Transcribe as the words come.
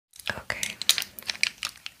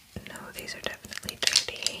these are definitely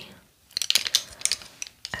dirty.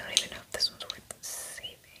 I don't even know if this one's worth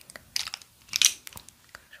saving.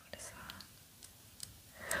 Gosh, what is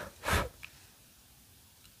that?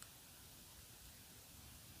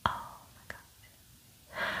 Oh my god.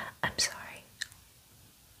 I'm sorry.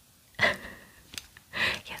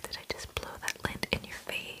 Yeah, did I just blow that lint in your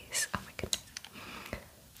face? Oh my goodness.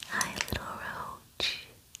 Hi, little roach.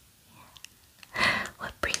 Yeah.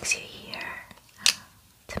 What brings you here?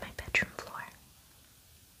 To my bedroom floor.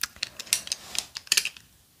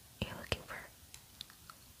 You're looking for...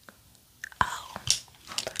 Oh,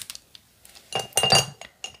 hold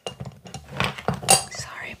on.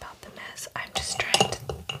 Sorry about the mess. I'm just trying to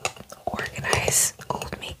organize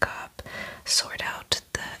old makeup, sort out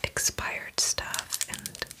the expired stuff, and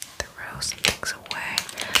throw some things away.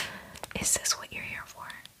 Is this what you're here for?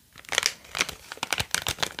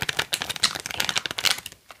 Yeah.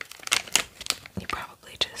 You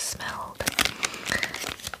probably just smelled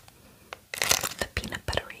the peanut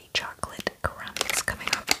buttery chocolate crumbs coming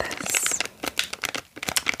off this.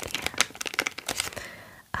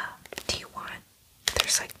 Yeah. Do you want...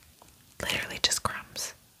 There's like literally just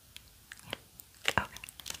crumbs. Yeah. Okay.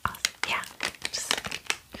 Awesome. Yeah. Just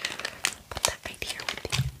put that right here with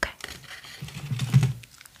you. Okay.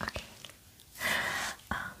 Okay.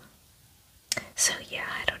 So yeah,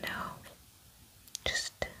 I don't know.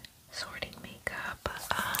 Just sorting makeup.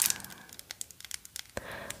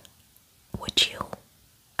 Would you,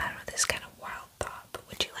 I don't know, this is kind of wild thought, but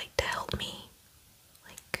would you like to help me,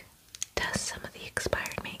 like, test some of the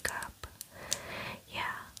expired makeup?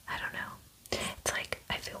 Yeah, I don't know. It's like,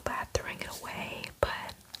 I feel bad throwing it away,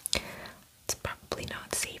 but it's probably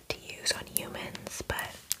not safe to use on humans,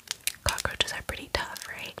 but cockroaches are pretty tough,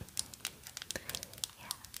 right?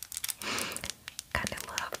 Yeah. Kind of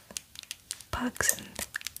love bugs and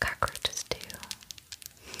cockroaches too.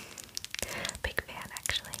 Big fan,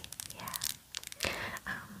 actually.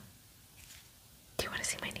 Yeah. Do you want to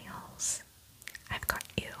see my nails? I've got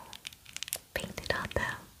you painted on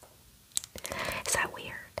them. Is that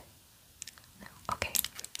weird? No. Okay.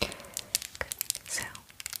 Good. So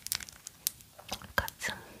I've got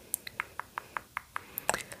some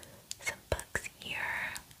bugs here.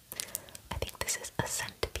 I think this is a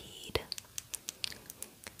centipede.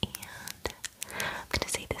 And I'm gonna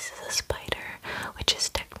say this is a spider, which is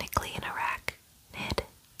technically an arachnid.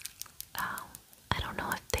 I don't know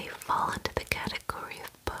if they fall into the category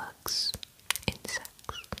of bugs,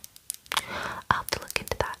 insects. I'll have to look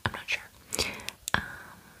into that. I'm not sure.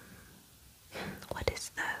 What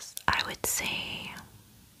is this? I would say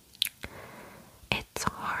it's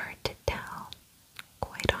hard to tell.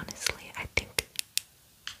 Quite honestly, I think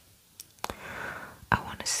I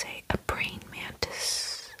want to say a praying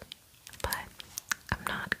mantis, but I'm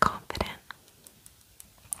not confident.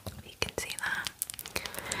 You can see that.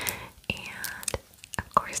 And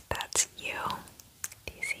of course that's you.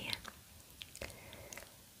 Do you see it?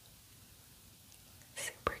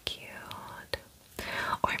 Super cute.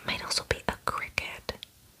 Or it might also be a cricket.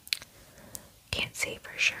 Can't say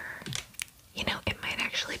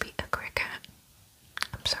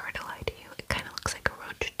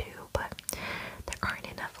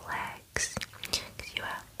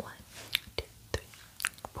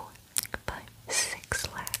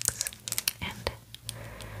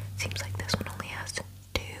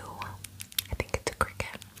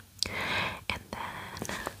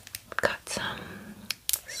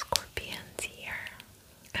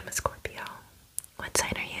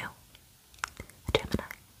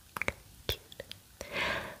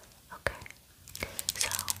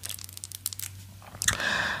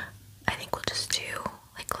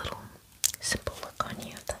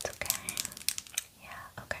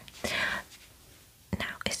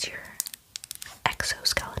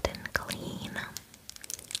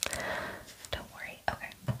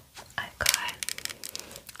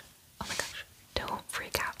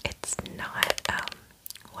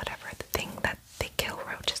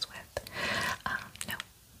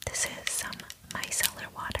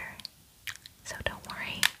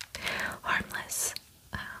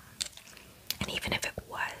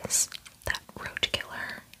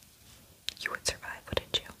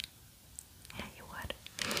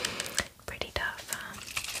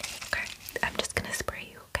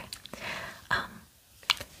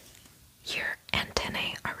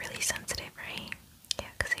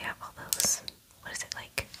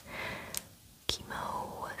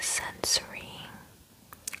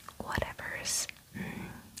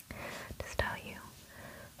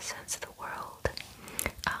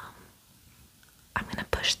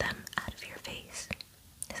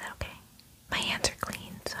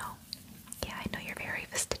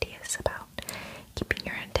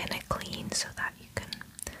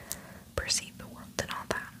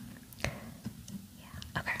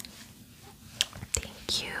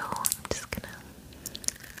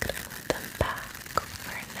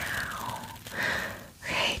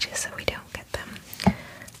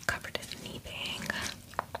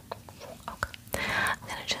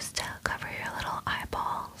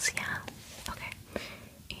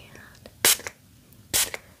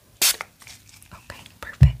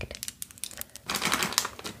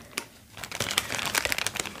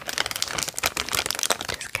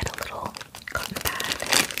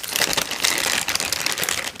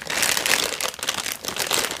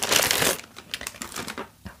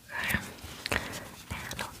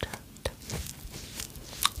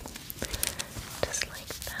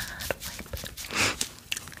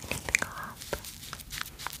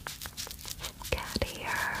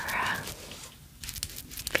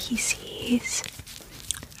feces,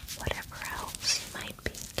 whatever else you might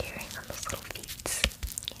be carrying on those little feet.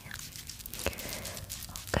 Yeah.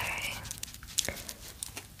 Okay.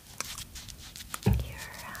 Your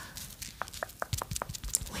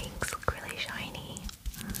wings look really shiny.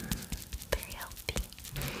 Very healthy.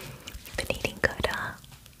 You've been eating good, huh?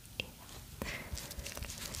 Yeah.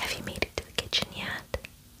 Have you made it to the kitchen yet?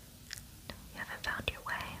 No, you haven't found your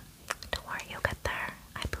way. Don't worry, you'll get there.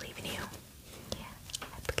 I believe in you. Yeah,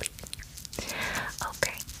 I believe in you.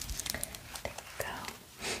 Okay. There we go.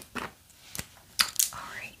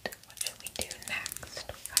 Alright, what should we do next?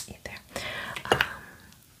 We got you there.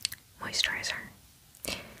 Moisturizer.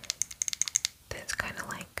 That's kind of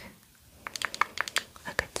like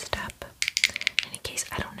a good step. In case,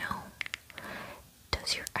 I don't know,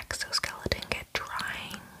 does your exoskeleton get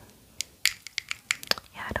drying?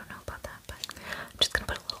 Yeah, I don't know about that, but I'm just gonna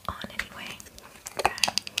put a little on anyway.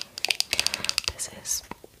 Okay. This is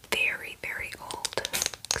very, very old,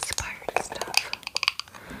 expired stuff.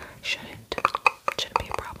 Shouldn't be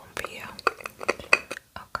a problem for you.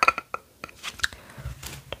 Okay.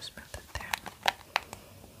 Just move that there.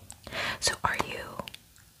 So are you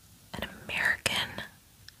an American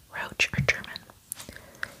roach or German?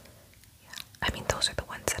 Yeah. I mean, those are the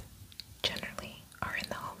ones that generally are in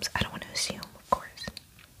the homes. I don't want to assume, of course.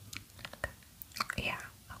 Okay. Yeah,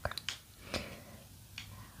 okay.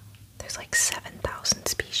 There's like 7,000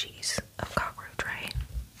 species of cockroach, right?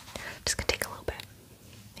 Just gonna take a little bit.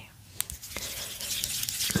 Yeah.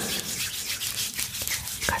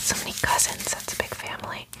 You got so many cousins, that's a big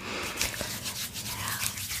family. Yeah.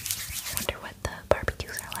 I wonder what the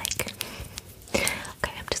barbecues are like.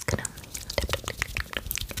 Okay, I'm just gonna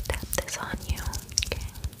tap this on you. Okay.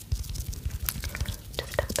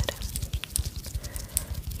 Just tap it in.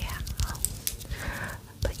 Yeah.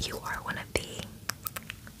 But you are one of the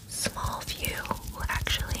small few who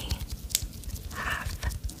actually have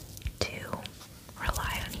to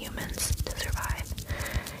rely on humans to survive.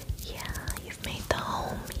 Yeah, you've made the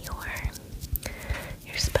home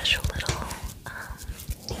your special little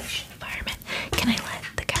niche environment. Can I let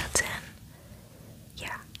the cats in?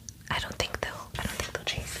 Yeah, I don't think they'll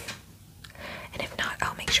chase you. And if not,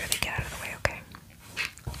 I'll make sure they get out of the way, okay?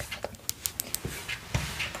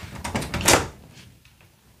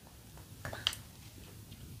 Come on.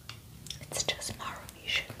 It's just Maru, you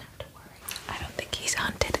shouldn't have to worry. I don't think he's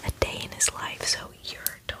hunted a day in his life, so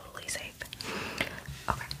you're totally safe.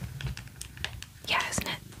 Okay. Yeah, isn't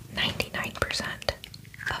it? 99%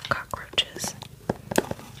 of cockroaches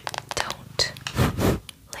don't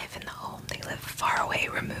live in the home. They live far away,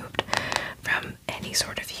 removed from any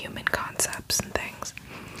sort of human concepts and things,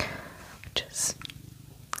 which is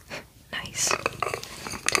nice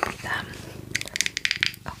to be them.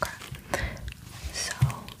 Okay, so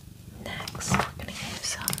next we're gonna use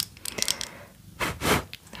some.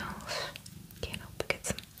 No, can't help but get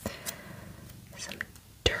some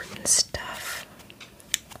dirt and stuff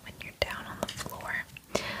when you're down on the floor.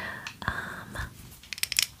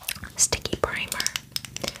 Sticky primer.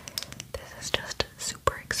 This is just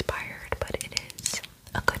super expired, but it is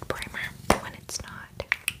a good primer.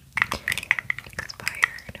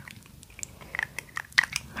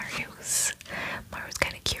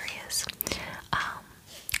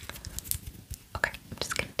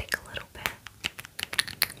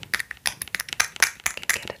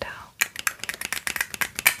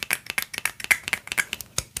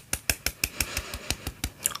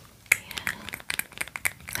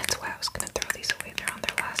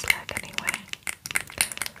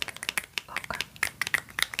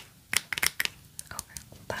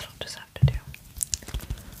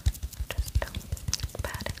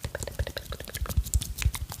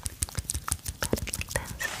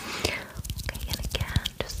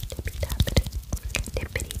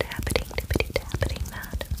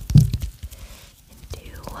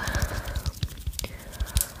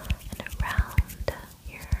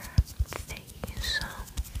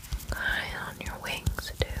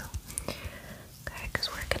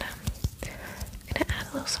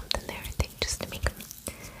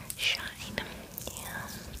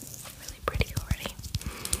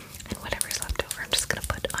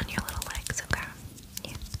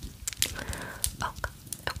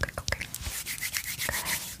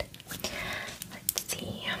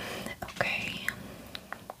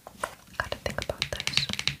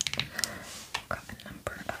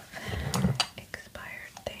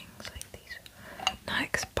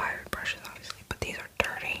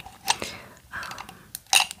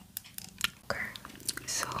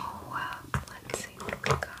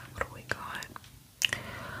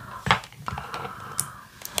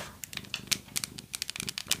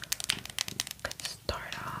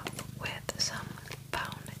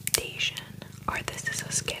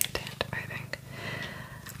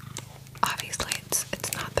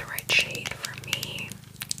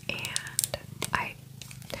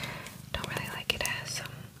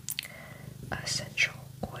 essential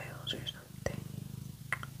oils or something.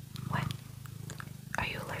 What? Are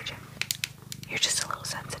you allergic? You're just a little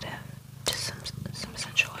sensitive to some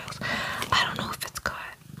essential oils. I don't know if it's got.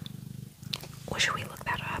 Well, should we look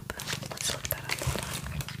that up? Let's look that up. Hold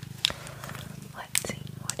on. Let's see.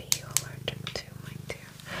 What are you allergic to, my dear?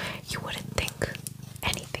 You wouldn't think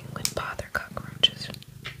anything would bother cockroaches.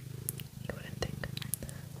 You wouldn't think.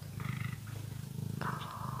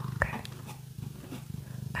 Oh, okay.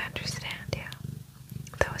 I understand, yeah.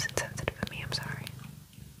 That was insensitive of me, I'm sorry.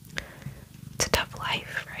 It's a tough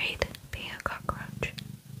life, right? Being a cockroach.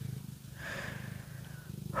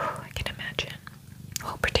 I can imagine.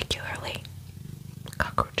 Well, particularly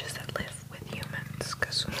cockroaches that live with humans,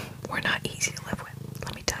 because we're not easy to live with,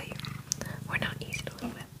 let me tell you. We're not easy to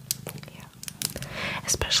live with. Yeah.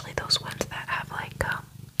 Especially those ones that have like,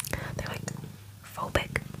 they're like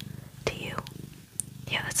phobic to you.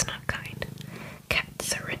 Yeah, that's not kind.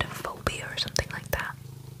 Catseridophobia or something like that.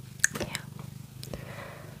 Yeah.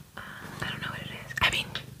 I don't know what it is. I mean,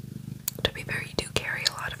 to be fair, you do carry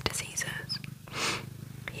a lot of diseases.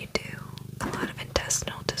 You do. A lot of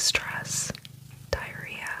intestinal distress,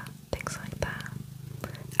 diarrhea, things like that.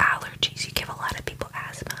 Allergies. You give a lot of people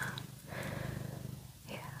asthma.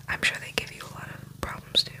 Yeah, I'm sure they give you a lot of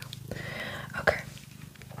problems too. Okay.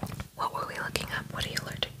 What were we looking up? What are you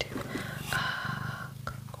allergic to?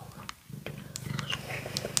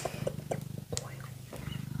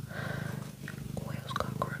 Oils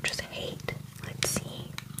cockroaches hate. Let's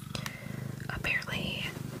see. Apparently,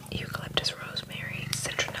 eucalyptus, rosemary,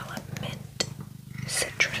 citronella, mint,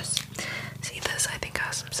 citrus. See, this I think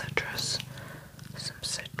has some citrus. Some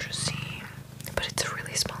citrusy. But it's a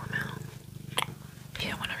really small amount. You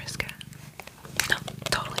don't want to risk it. No,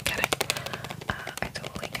 totally get it. I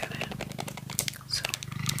totally get it. So,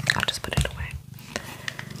 I'll just put it away.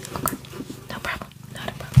 Okay, no problem. Not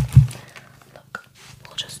a problem. Look,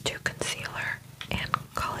 we'll just do concealer and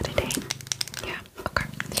call it a day. Yeah, okay.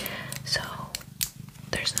 So,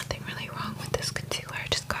 there's nothing really wrong with this concealer. I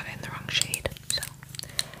just got it in the wrong shade. So,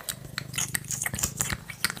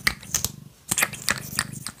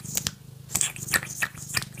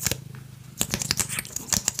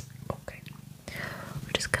 okay.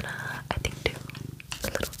 We're just gonna, I think, do a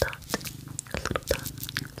little dot, a little dot,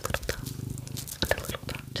 a little dot, and a little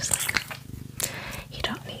dot, just like that. You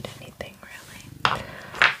don't need anything really.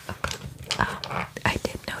 Okay. I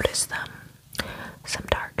did notice some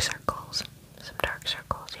dark circles. Some dark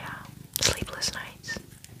circles, yeah. Sleepless nights.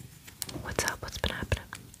 What's up? What's been happening?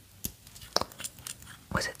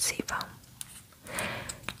 Was it Seafoam?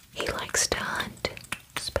 He likes to hunt,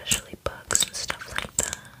 especially bugs and stuff like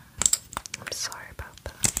that. I'm sorry about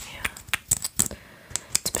that, yeah.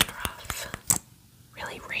 It's been rough.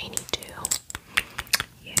 Really rainy too.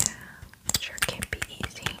 Yeah, sure can't be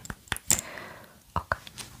easy. Okay.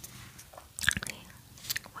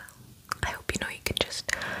 Well, I hope you know you can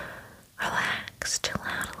just relax, chill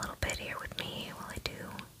out a little bit here with me while I do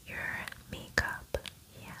your makeup.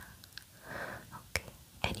 Yeah. Okay.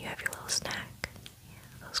 And you have your little snack.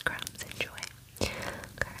 Yeah, those crumbs. Enjoy.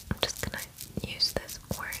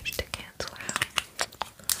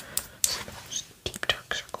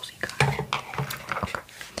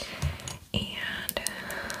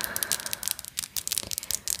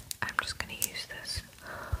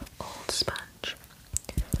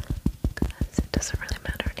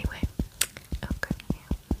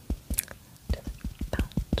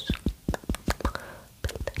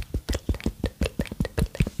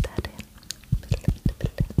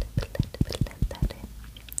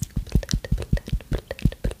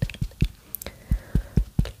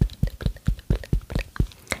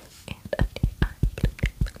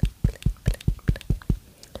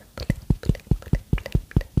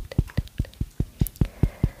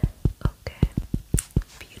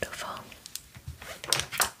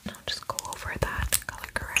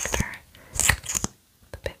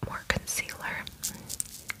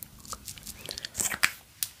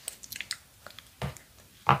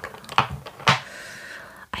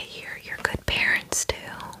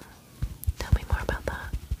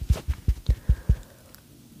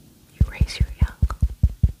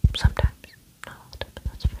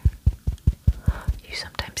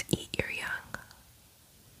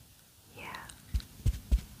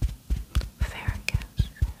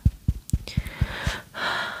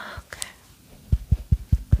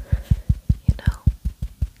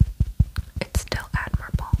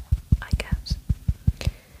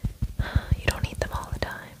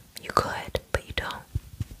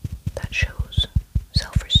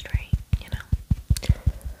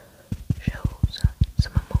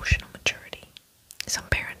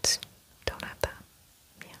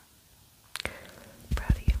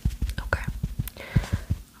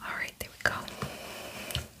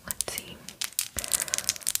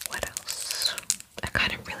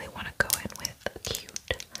 kind of really want to go in with a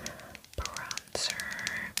cute bronzer,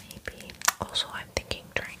 maybe. Also, I'm thinking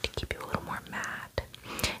trying to keep you a little more matte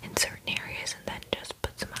in certain areas and then just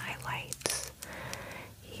put some highlights.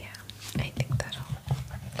 Yeah, I think that'll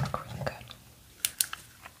look really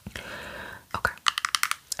good. Okay,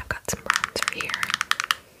 I've got some bronzer here.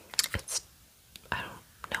 I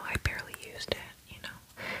don't know, I barely used it, you know.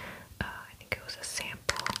 I think it was a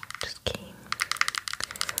sample, just came.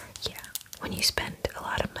 Yeah, when you spend a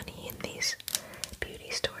lot of money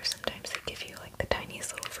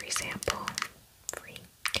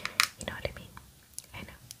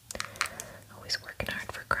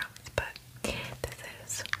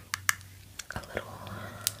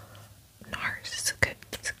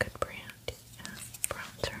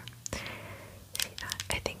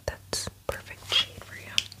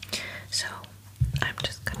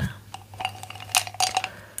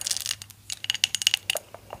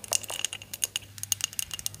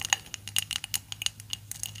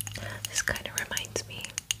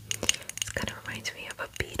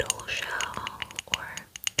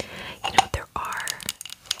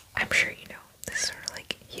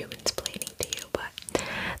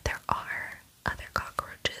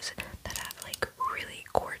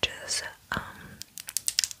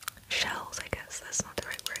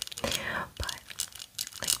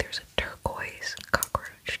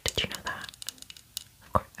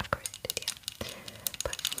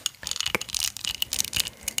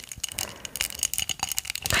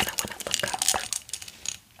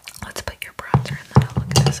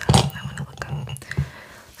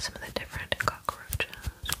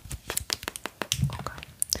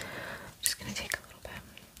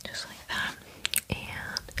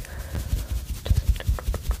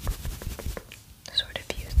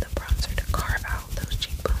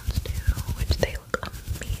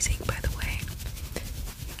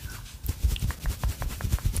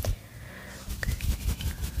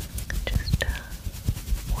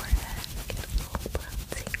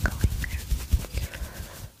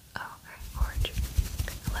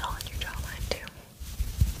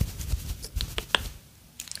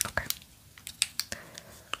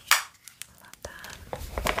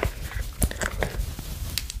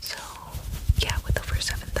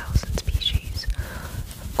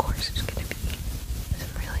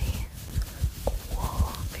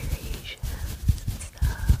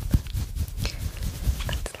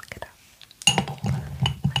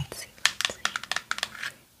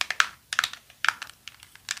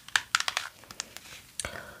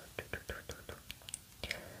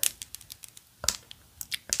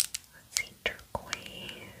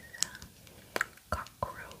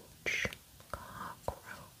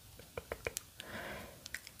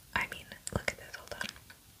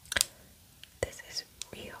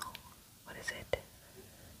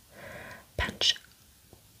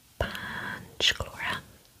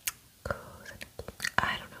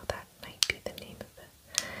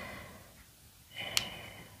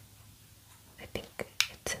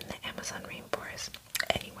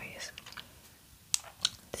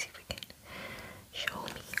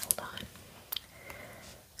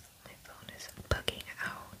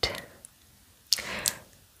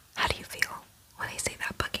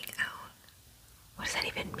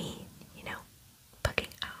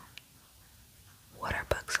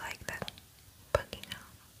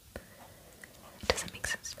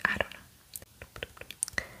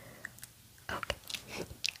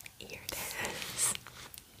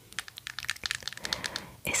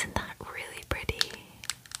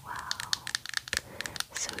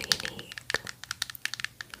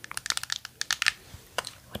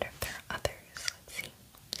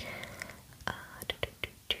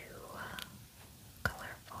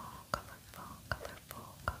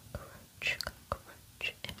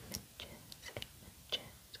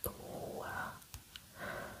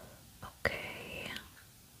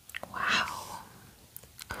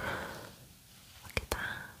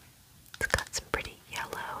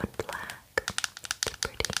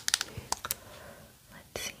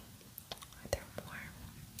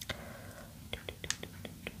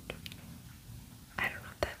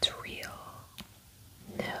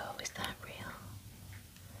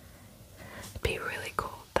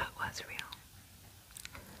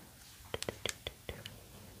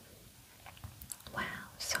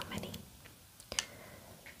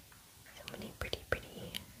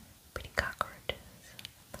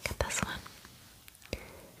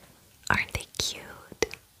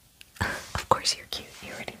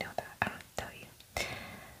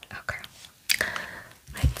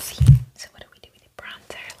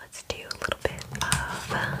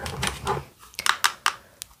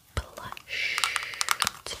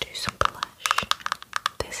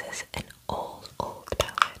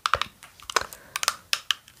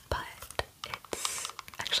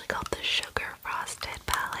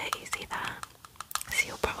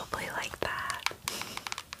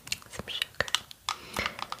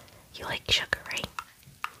like sugar, right?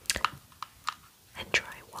 And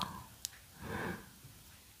drywall.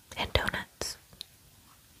 And donuts.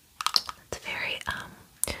 It's a very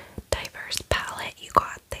diverse palette you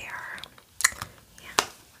got there. Yeah.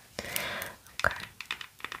 Okay.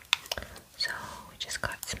 So we just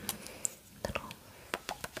got some little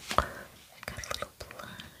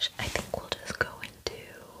blush. I think we'll just go into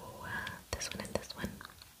this one and this one.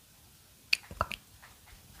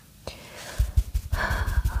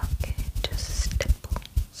 Okay, just stipple,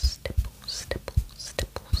 stipple, stipple,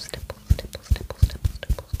 stipple, stipple, stipple, stipple, stipple,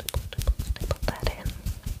 stipple, stipple, stipple, stipple that in.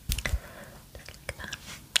 Just like that.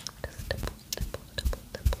 Just stipple, stipple, stipple,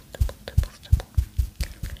 stipple, stipple, stipple, stipple.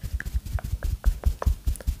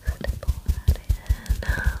 Stipple that in.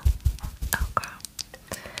 Okay.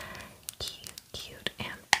 Cute, cute,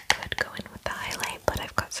 and could go in with the highlight, but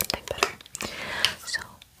I've got something better. So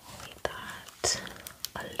I'll leave that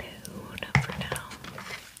alone for now.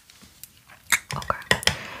 Okay,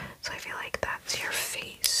 so I feel like that's your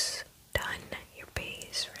face done, your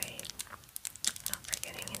base, right? Not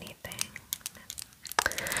forgetting anything.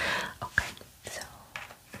 Okay, so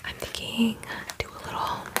I'm thinking do a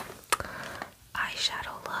little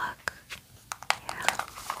eyeshadow look. Yeah.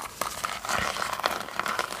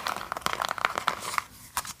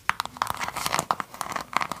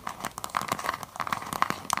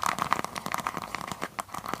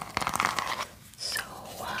 So,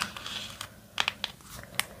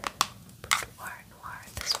 Noir.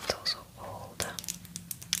 This one's also old.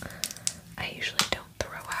 I usually don't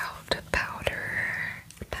throw out powder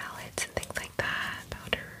palettes and things like that.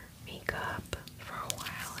 Powder makeup for a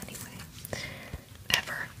while anyway.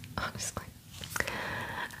 Ever, honestly.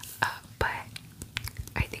 But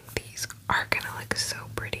I think these are gonna look so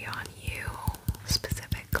pretty on you,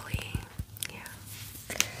 specifically. Yeah.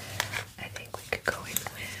 I think we could go in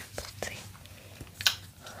with, let's see.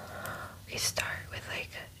 We start with like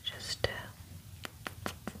just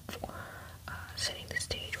setting the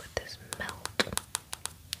stage with this melt.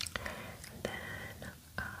 And then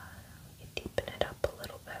you deepen it up a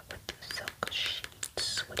little bit with the silk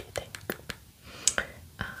sheets. What do you think?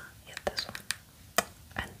 Yeah, this one.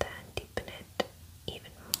 And then deepen it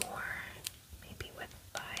even more, maybe with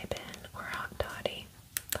Vibin or Hot Toddy.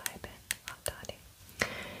 Vibin, Hot Toddy.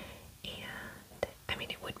 And I mean,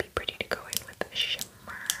 it would be pretty to go in with a shimmer.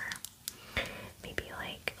 Maybe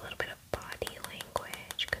like a little bit of body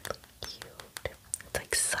language. Could look cute. It's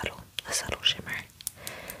like subtle, a subtle shimmer.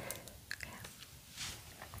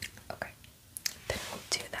 Okay. Then we'll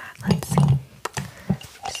do that. Let's see.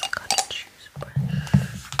 Just gotta choose a brush.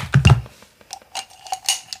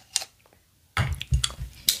 Yeah,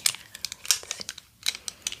 let's see.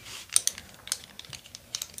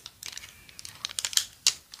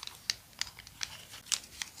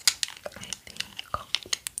 I think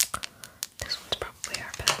this one's probably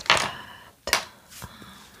our best bet.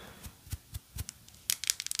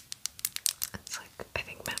 It's like, I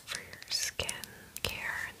think meant for your skin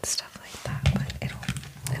care and stuff like that, but it'll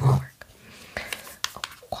work.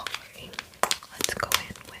 Okay, let's go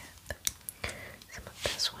in with some of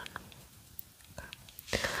this one.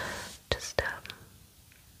 Okay. Just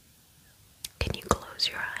can you close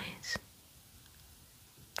your eyes?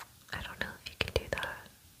 I don't know if you can do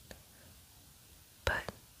that,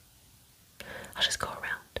 but I'll just go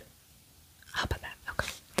around. How about that?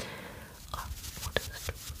 Okay. We'll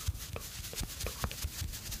just...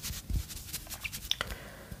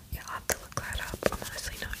 Yeah, I'll have to look that up. I'm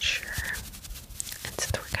honestly not sure. And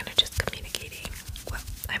since we're kind of just communicating, well,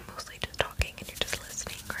 I'm mostly just talking and you're just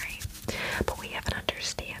listening, right? But we have an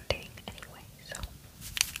understanding anyway, so...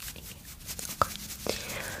 Yeah. Okay.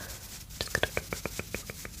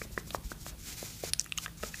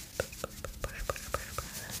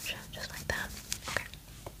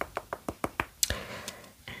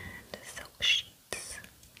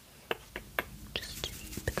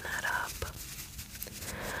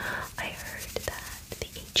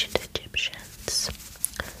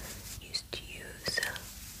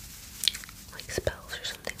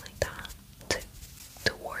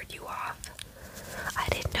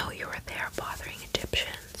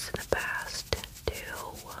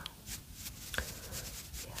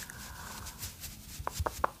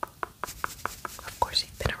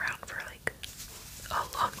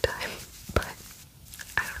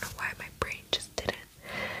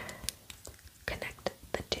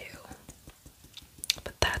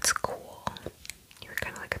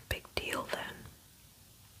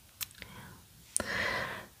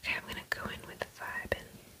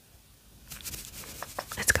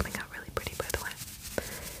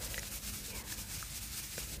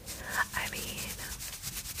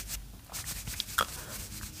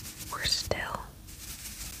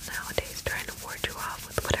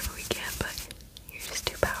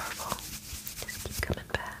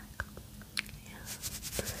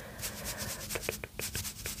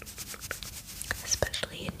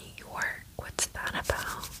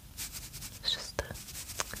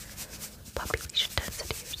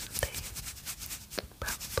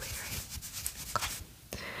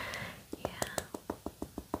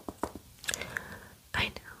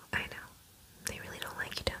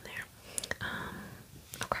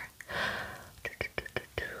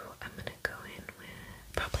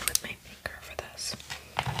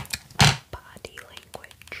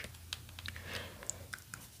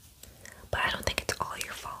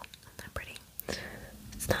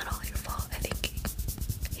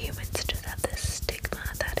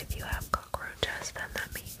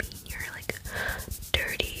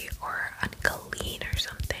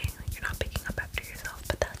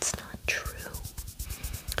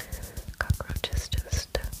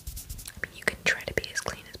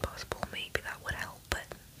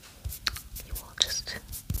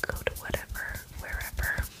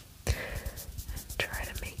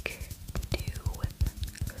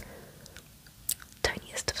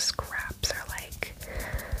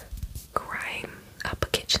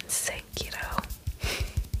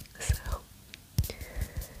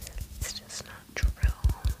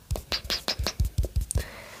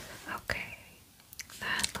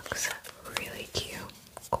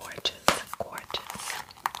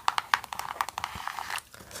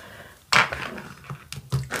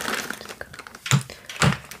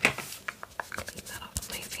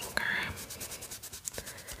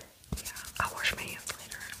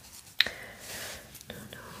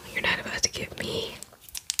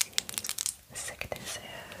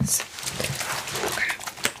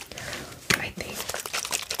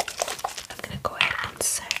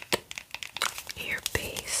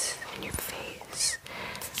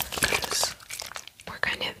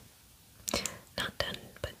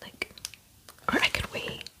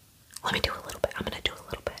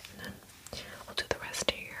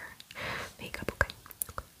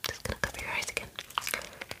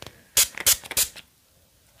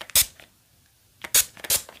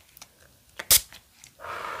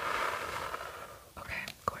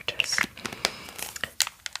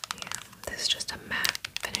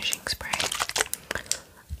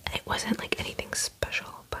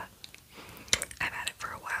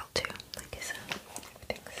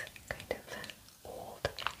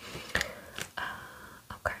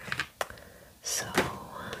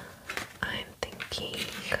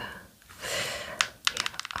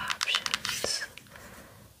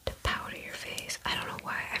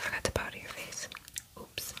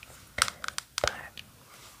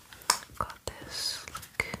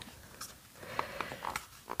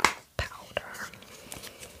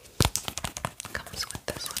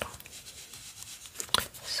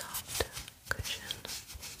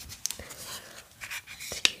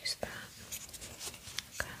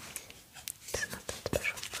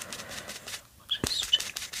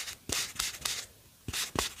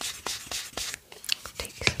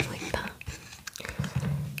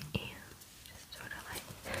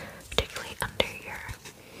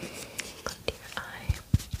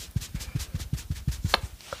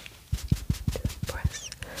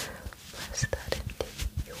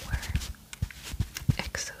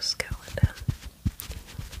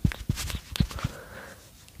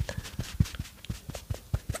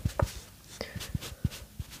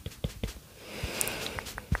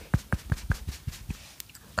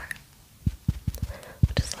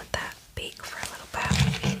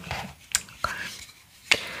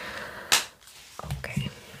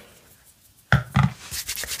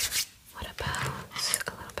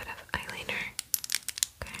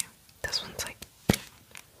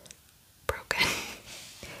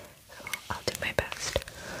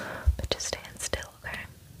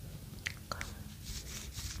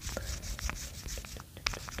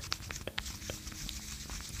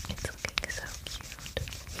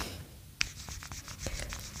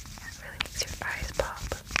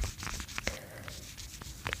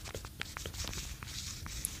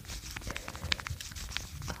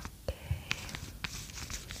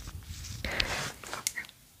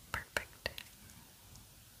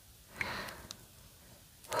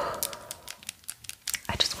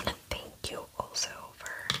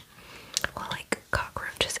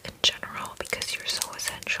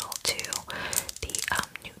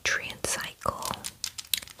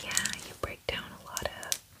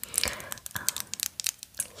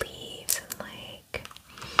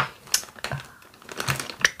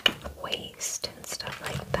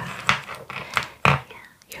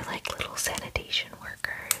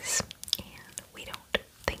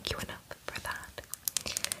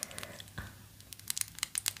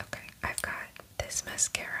 this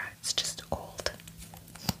mascara. It's just old.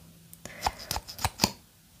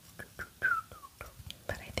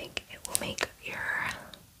 But I think it will make your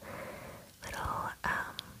little,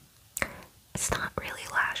 it's not really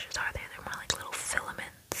lashes, are they? They're more like little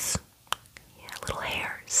filaments. Yeah, little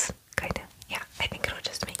hairs, kind of. Yeah, I think it'll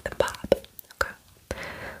just make them pop. Okay.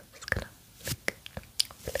 Just gonna flick,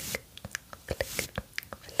 flick, flick,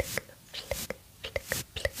 flick, flick,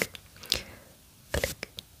 flick, flick,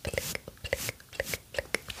 flick, flick, flick,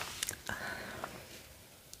 flick.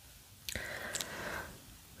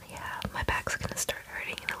 Yeah, my back's gonna start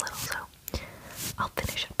hurting in a little, so I'll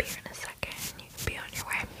finish up here in a second. You can be on your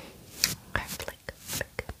way. Okay, flick,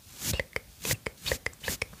 flick, flick, flick, flick,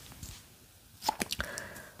 flick.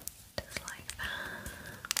 Just like that.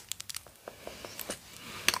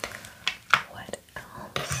 What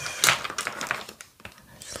else?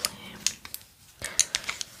 Honestly,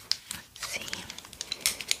 let's see.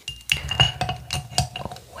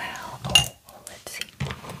 Oh well. Oh, let's see.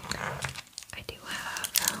 I do have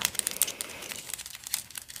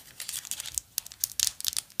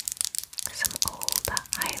some old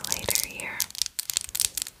highlighter here.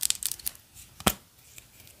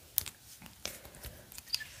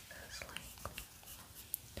 Just like,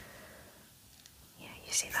 yeah,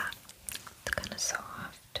 you see that? It's kind of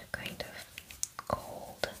soft, kind of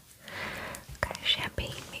cold, kind of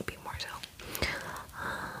champagne, maybe more so.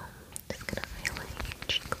 Just gonna highlight your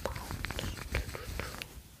cheekbone,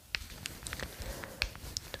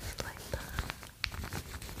 just like that.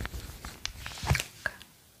 Okay.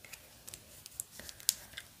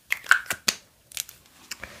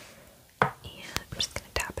 And I'm just gonna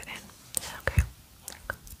tap it in. Is that okay?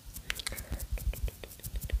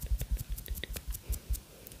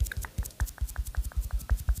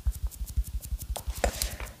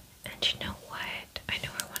 And you know what? I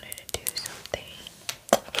know I wanted to do something.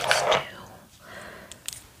 Let's do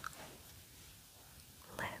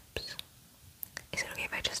lips. Is it okay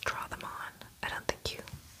if I just draw them on? I don't think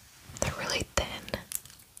they're really thin.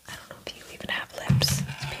 I don't know if you even have lips,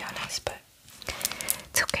 to be honest, but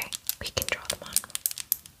it's okay. We can draw them on.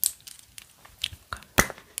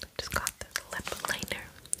 Okay. Just got this lip liner.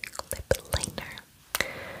 Lip liner.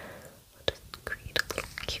 We'll just create a little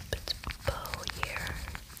cupid's bow here.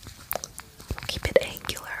 Keep it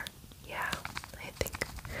angular. Yeah, I think.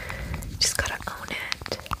 Just gotta own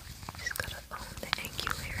it. Just gotta own the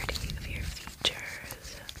angularity of your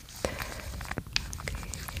features. Okay.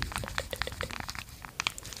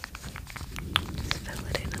 Just fill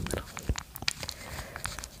it in a little.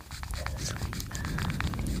 Just like that.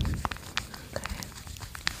 Okay.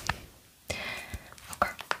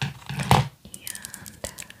 Okay. And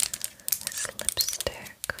this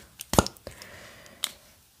lipstick.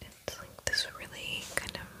 It's like this really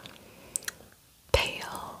kind of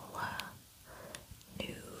pale,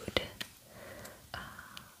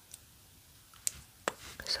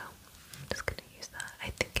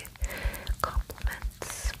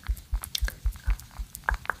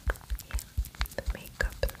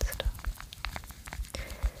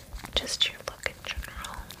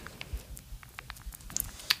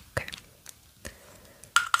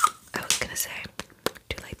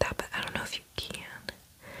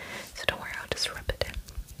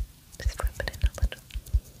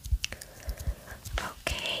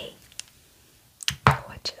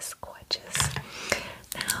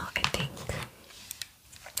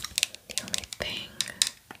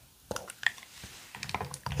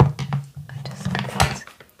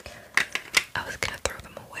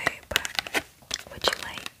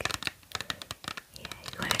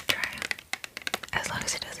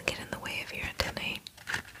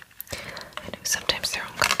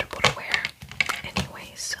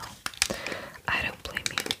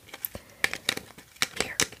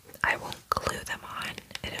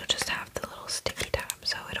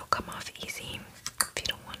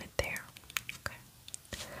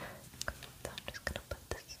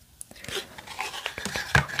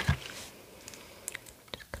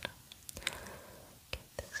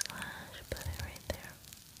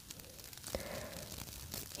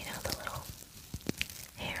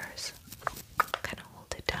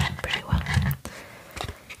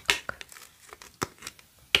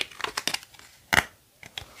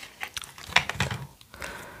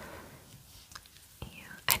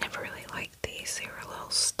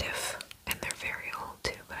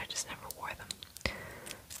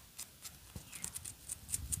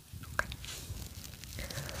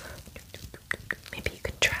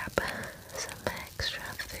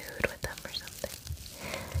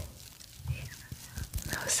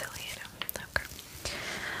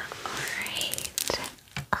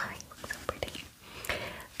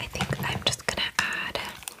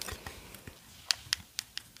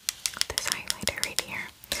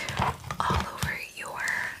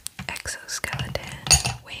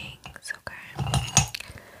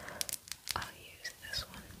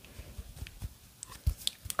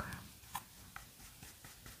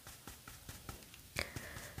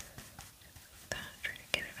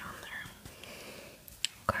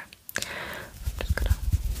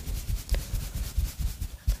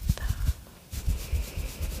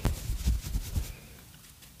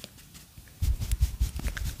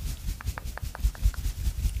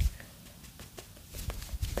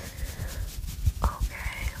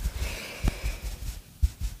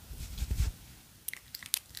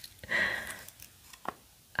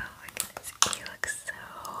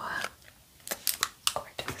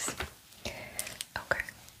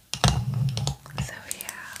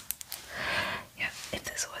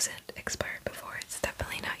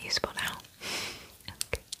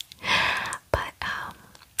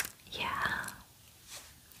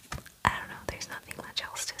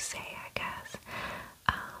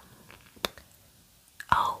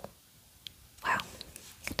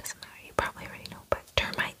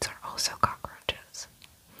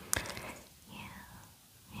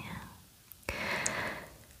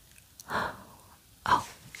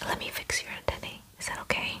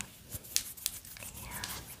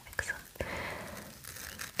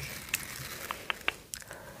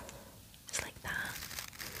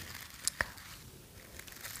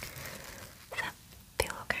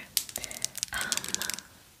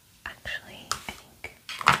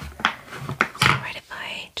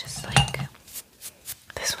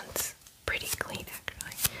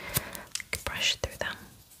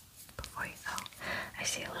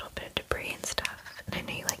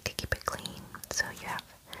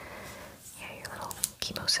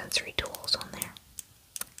 chemosensory tools on there.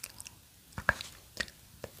 Okay.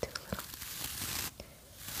 Do a little.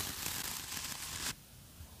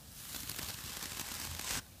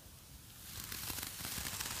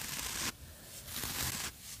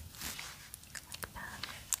 Like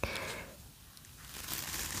that.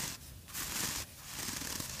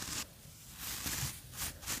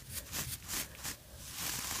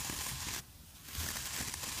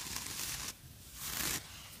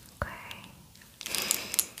 Okay.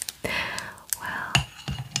 Well,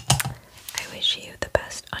 I wish you the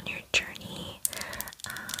best on your journey.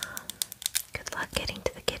 Good luck getting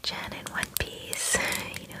to the kitchen in one piece.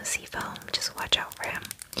 You know, Seafoam, just watch out for him.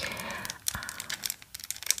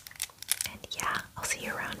 And yeah, I'll see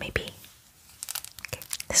you around maybe. Okay,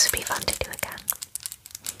 this would be fun